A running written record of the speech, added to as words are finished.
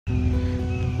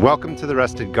Welcome to the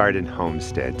Rusted Garden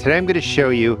Homestead. Today I'm going to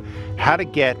show you how to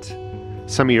get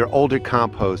some of your older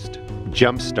compost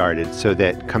jump started so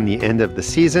that come the end of the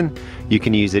season you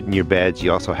can use it in your beds.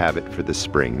 You also have it for the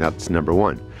spring. That's number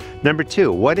one. Number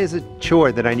two, what is a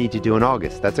chore that I need to do in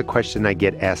August? That's a question I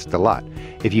get asked a lot.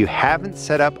 If you haven't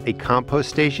set up a compost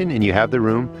station and you have the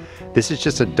room, this is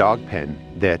just a dog pen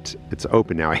that it's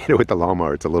open now. I hit it with the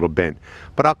lawnmower, it's a little bent,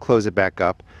 but I'll close it back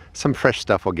up. Some fresh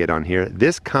stuff will get on here.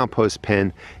 This compost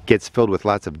pen gets filled with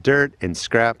lots of dirt and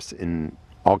scraps and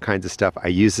all kinds of stuff. I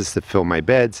use this to fill my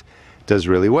beds. It does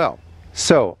really well.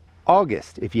 So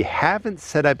August, if you haven't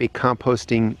set up a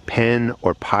composting pen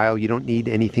or pile, you don't need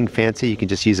anything fancy. You can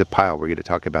just use a pile. We're going to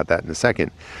talk about that in a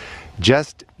second.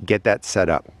 Just get that set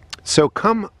up. So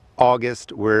come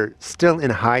August, we're still in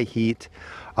high heat.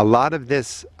 A lot of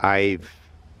this I've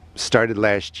started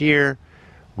last year,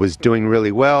 was doing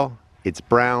really well. It's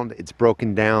browned, it's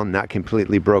broken down, not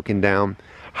completely broken down.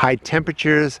 High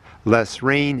temperatures, less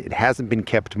rain, it hasn't been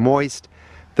kept moist.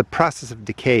 The process of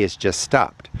decay has just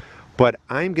stopped. But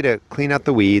I'm going to clean out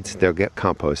the weeds, they'll get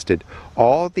composted.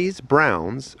 All these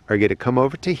browns are going to come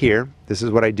over to here. This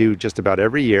is what I do just about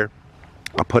every year.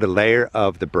 I'll put a layer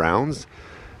of the browns,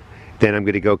 then I'm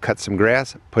going to go cut some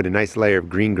grass, put a nice layer of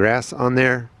green grass on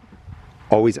there.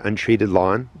 Always untreated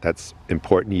lawn, that's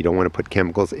important. You don't want to put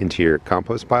chemicals into your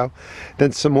compost pile.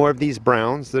 Then some more of these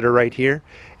browns that are right here,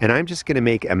 and I'm just going to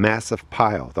make a massive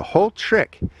pile. The whole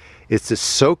trick is to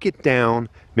soak it down,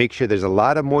 make sure there's a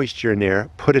lot of moisture in there,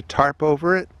 put a tarp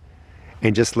over it,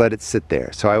 and just let it sit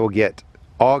there. So I will get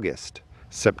August,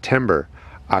 September,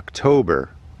 October,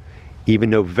 even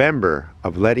November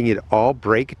of letting it all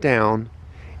break down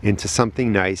into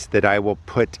something nice that I will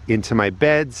put into my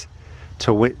beds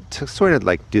to sort of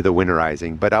like do the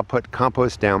winterizing. But I'll put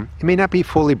compost down. It may not be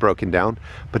fully broken down,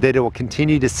 but then it will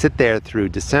continue to sit there through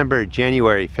December,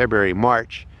 January, February,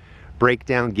 March, break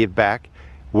down, give back.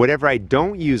 Whatever I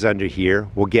don't use under here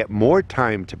will get more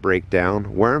time to break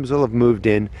down. Worms will have moved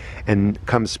in, and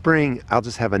come spring, I'll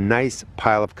just have a nice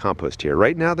pile of compost here.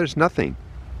 Right now, there's nothing,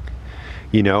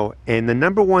 you know, and the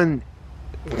number one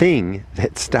thing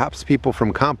that stops people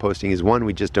from composting is one,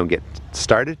 we just don't get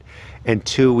started, and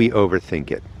two, we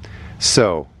overthink it.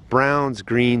 So browns,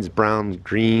 greens, brown,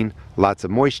 green, lots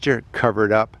of moisture, cover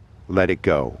it up, let it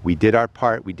go. We did our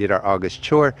part, we did our August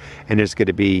chore, and there's going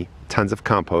to be tons of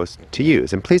compost to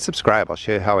use. And please subscribe, I'll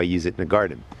show you how I use it in the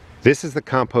garden. This is the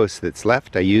compost that's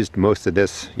left. I used most of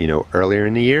this, you know, earlier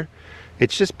in the year.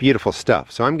 It's just beautiful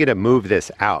stuff. So I'm going to move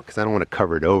this out because I don't want to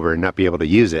cover it over and not be able to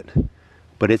use it.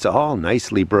 But it's all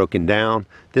nicely broken down.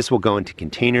 This will go into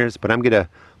containers, but I'm going to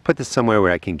put this somewhere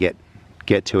where I can get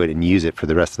to it and use it for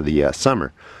the rest of the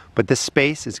summer. But this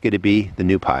space is going to be the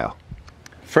new pile.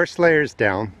 First layer is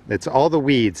down. It's all the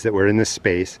weeds that were in this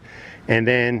space, and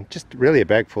then just really a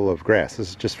bag full of grass. This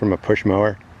is just from a push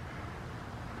mower.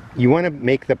 You want to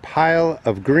make the pile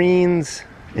of greens,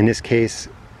 in this case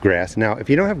grass. Now if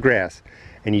you don't have grass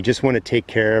and you just want to take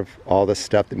care of all the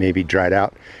stuff that may be dried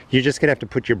out, you're just going to have to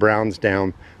put your browns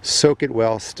down, soak it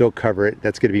well, still cover it.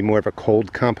 That's going to be more of a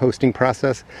cold composting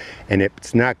process, and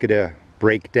it's not going to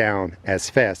break down as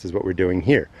fast as what we're doing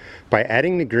here. By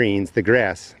adding the greens, the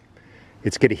grass,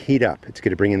 it's going to heat up. It's going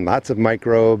to bring in lots of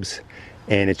microbes,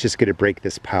 and it's just going to break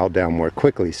this pile down more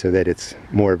quickly so that it's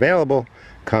more available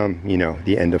come, you know,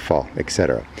 the end of fall,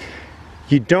 etc.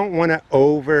 You don't want to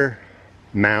over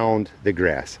mound the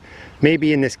grass.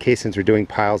 Maybe in this case, since we're doing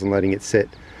piles and letting it sit,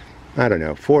 I don't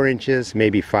know, 4 inches,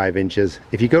 maybe 5 inches.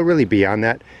 If you go really beyond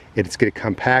that, it's going to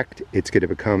compact, it's going to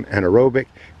become anaerobic,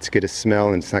 it's going to smell,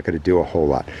 and it's not going to do a whole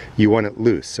lot. You want it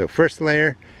loose. So first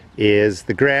layer is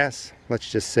the grass, let's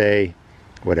just say,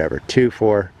 whatever, 2,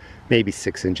 4, maybe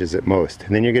 6 inches at most.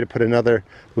 And then you're going to put another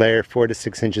layer, 4 to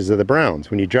 6 inches of the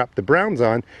browns. When you drop the browns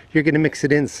on, you're going to mix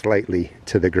it in slightly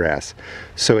to the grass.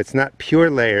 So it's not pure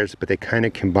layers, but they kind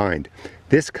of combined.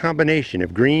 This combination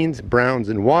of greens, browns,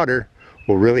 and water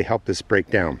will really help this break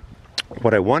down.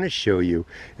 What I want to show you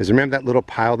is, remember that little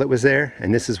pile that was there?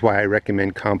 And this is why I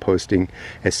recommend composting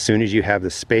as soon as you have the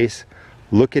space.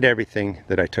 Look at everything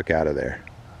that I took out of there.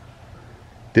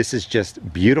 This is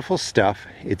just beautiful stuff.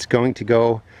 It's going to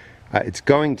go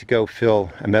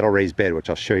fill a metal raised bed, which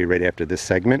I'll show you right after this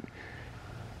segment.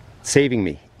 Saving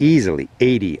me easily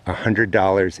 $80,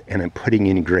 $100, and I'm putting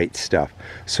in great stuff.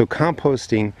 So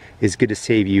composting is going to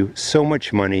save you so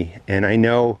much money, and I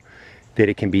know that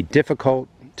it can be difficult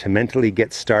to mentally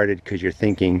get started because you're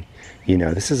thinking, you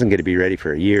know, this isn't going to be ready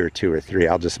for a year or 2 or 3,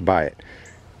 I'll just buy it.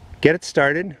 Get it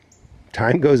started.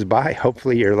 Time goes by,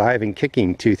 hopefully you're alive and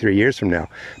kicking 2, 3 years from now.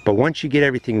 But once you get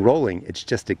everything rolling, it's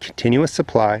just a continuous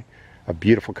supply of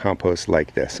beautiful compost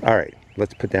like this. All right,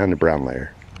 let's put down the brown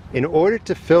layer. In order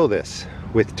to fill this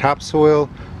with topsoil,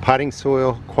 potting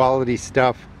soil, quality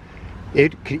stuff,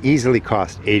 it could easily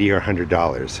cost $80 or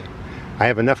 $100. I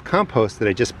have enough compost that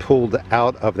I just pulled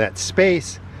out of that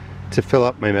space to fill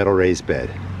up my metal raised bed.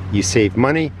 You save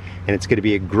money, and it's going to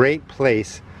be a great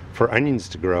place for onions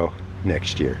to grow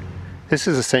next year. This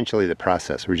is essentially the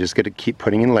process. We're just going to keep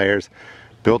putting in layers,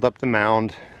 build up the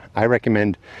mound. I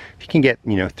recommend if you can get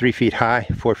 3 feet high,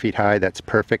 4 feet high, that's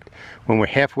perfect. When we're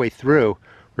halfway through,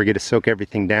 we're going to soak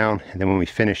everything down, and then when we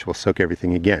finish, we'll soak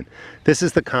everything again. This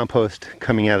is the compost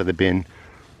coming out of the bin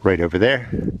right over there.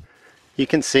 You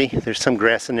can see there's some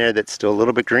grass in there that's still a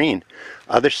little bit green.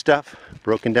 Other stuff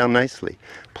broken down nicely.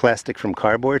 Plastic from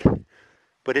cardboard,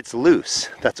 but it's loose.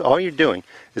 That's all you're doing,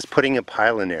 is putting a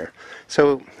pile in there.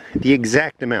 So the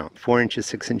exact amount, 4 inches,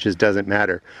 6 inches, doesn't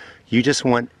matter. You just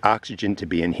want oxygen to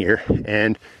be in here,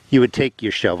 and you would take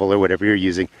your shovel or whatever you're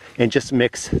using and just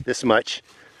mix this much,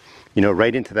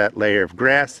 right into that layer of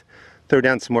grass, throw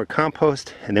down some more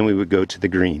compost, and then we would go to the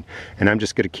green. And I'm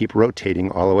just going to keep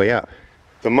rotating all the way up.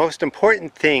 The most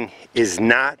important thing is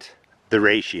not the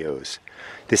ratios.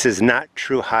 This is not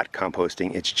true hot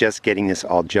composting. It's just getting this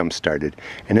all jump started.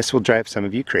 And this will drive some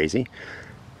of you crazy.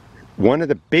 One of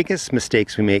the biggest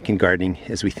mistakes we make in gardening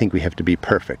is we think we have to be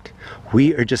perfect.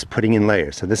 We are just putting in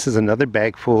layers. So this is another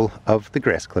bag full of the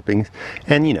grass clippings,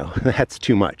 and that's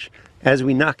too much. As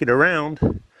we knock it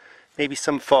around, maybe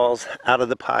some falls out of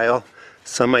the pile.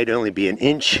 Some might only be 1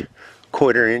 inch,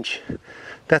 1/4 inch.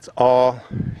 That's all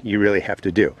you really have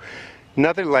to do.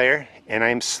 Another layer, and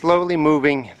I'm slowly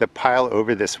moving the pile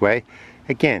over this way.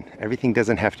 Again, everything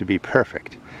doesn't have to be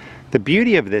perfect. The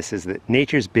beauty of this is that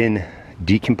nature's been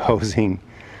decomposing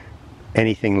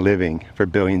anything living for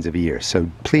billions of years. So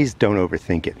please don't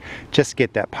overthink it. Just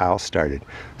get that pile started.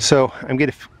 So I'm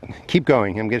going to keep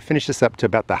going. I'm going to finish this up to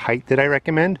about the height that I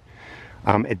recommend.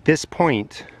 At this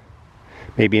point,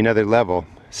 maybe another level,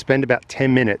 spend about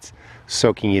 10 minutes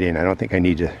soaking it in. I don't think I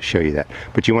need to show you that.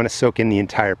 But you want to soak in the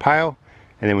entire pile,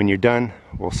 and then when you're done,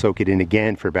 we'll soak it in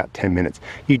again for about 10 minutes.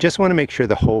 You just want to make sure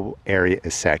the whole area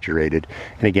is saturated.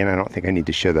 And again, I don't think I need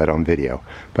to show that on video.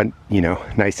 But,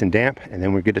 nice and damp, and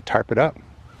then we're good to tarp it up.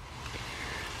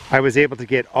 I was able to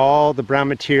get all the brown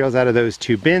materials out of those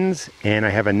 2 bins, and I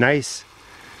have a nice,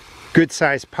 good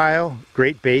sized pile,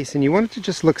 great base, and you want it to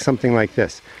just look something like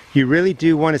this. You really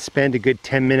do want to spend a good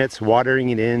 10 minutes watering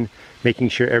it in, making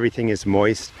sure everything is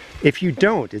moist. If you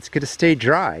don't, it's going to stay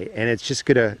dry and it's just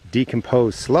going to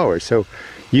decompose slower. So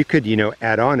you could,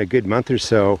 add on a good month or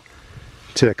so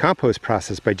to the compost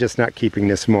process by just not keeping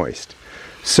this moist.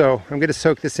 So I'm going to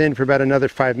soak this in for about another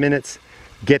 5 minutes,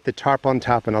 get the tarp on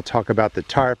top, and I'll talk about the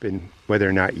tarp and whether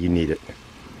or not you need it.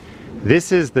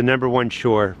 This is the #1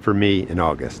 chore for me in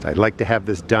August. I'd like to have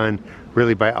this done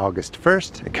really by August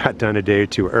 1st. It got done a day or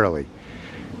 2 early.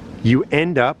 You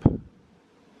end up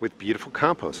with beautiful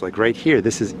compost. Like right here,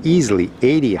 this is easily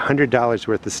 $80, $100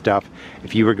 worth of stuff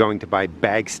if you were going to buy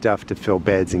bag stuff to fill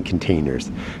beds and containers.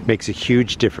 Makes a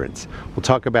huge difference. We'll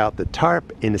talk about the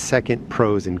tarp in a second,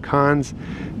 pros and cons.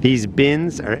 These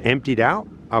bins are emptied out.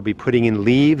 I'll be putting in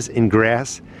leaves and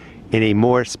grass in a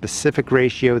more specific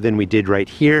ratio than we did right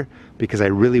here, because I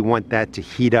really want that to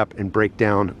heat up and break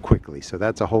down quickly. So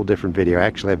that's a whole different video. I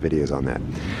actually have videos on that.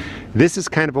 This is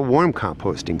kind of a warm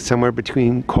composting, somewhere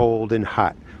between cold and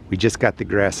hot. We just got the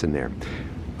grass in there.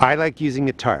 I like using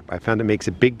a tarp. I found it makes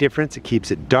a big difference. It keeps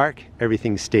it dark,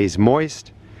 everything stays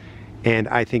moist, and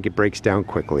I think it breaks down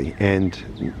quickly. And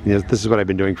this is what I've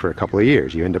been doing for a couple of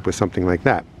years. You end up with something like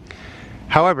that.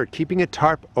 However, keeping a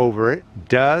tarp over it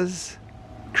does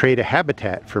create a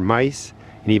habitat for mice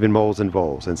and even moles and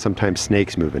voles, and sometimes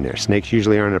snakes move in there. Snakes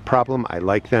usually aren't a problem. I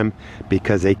like them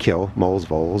because they kill moles,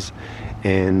 voles,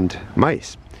 and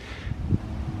mice.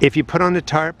 If you put on the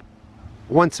tarp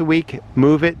once a week,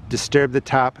 move it, disturb the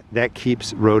top, that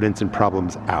keeps rodents and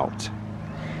problems out.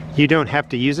 You don't have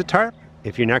to use a tarp.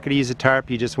 If you're not going to use a tarp,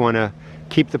 you just want to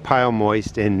keep the pile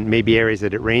moist, and maybe areas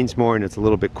that it rains more and it's a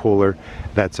little bit cooler,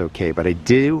 that's okay. But I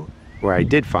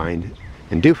did find,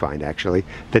 and do find actually,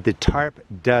 that the tarp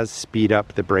does speed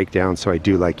up the breakdown, so I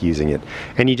do like using it.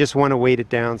 And you just want to weight it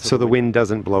down so the wind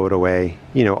doesn't blow it away,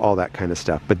 all that kind of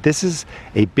stuff. But this is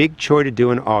a big chore to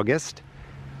do in August.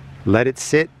 Let it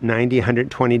sit 90,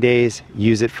 120 days,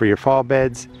 use it for your fall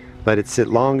beds. Let it sit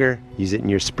longer, use it in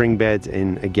your spring beds,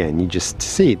 and again, you just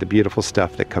see the beautiful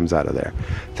stuff that comes out of there.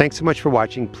 Thanks so much for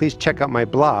watching. Please check out my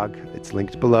blog. It's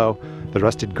linked below, The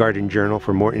Rusted Garden Journal,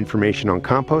 for more information on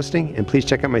composting, and please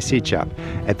check out my seed shop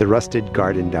at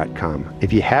therustedgarden.com.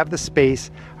 If you have the space,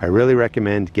 I really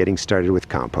recommend getting started with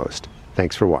compost.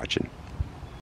 Thanks for watching.